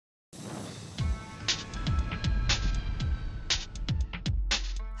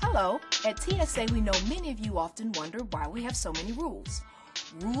Hello, at TSA we know many of you often wonder why we have so many rules.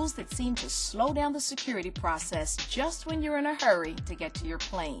 Rules that seem to slow down the security process just when you're in a hurry to get to your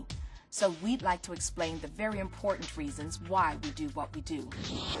plane. So we'd like to explain the very important reasons why we do what we do.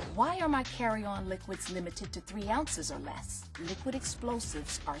 Why are my carry-on liquids limited to 3 ounces or less? Liquid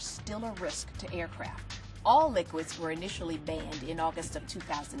explosives are still a risk to aircraft. All liquids were initially banned in August of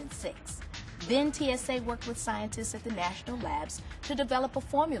 2006. Then TSA worked with scientists at the national labs to develop a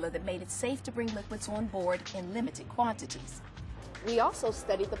formula that made it safe to bring liquids on board in limited quantities. We also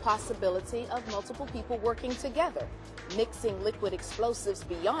studied the possibility of multiple people working together, mixing liquid explosives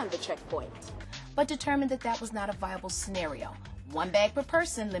beyond the checkpoint. But determined that that was not a viable scenario. 1 bag per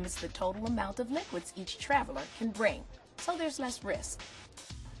person limits the total amount of liquids each traveler can bring, so there's less risk.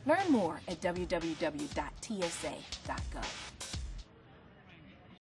 Learn more at www.tsa.gov.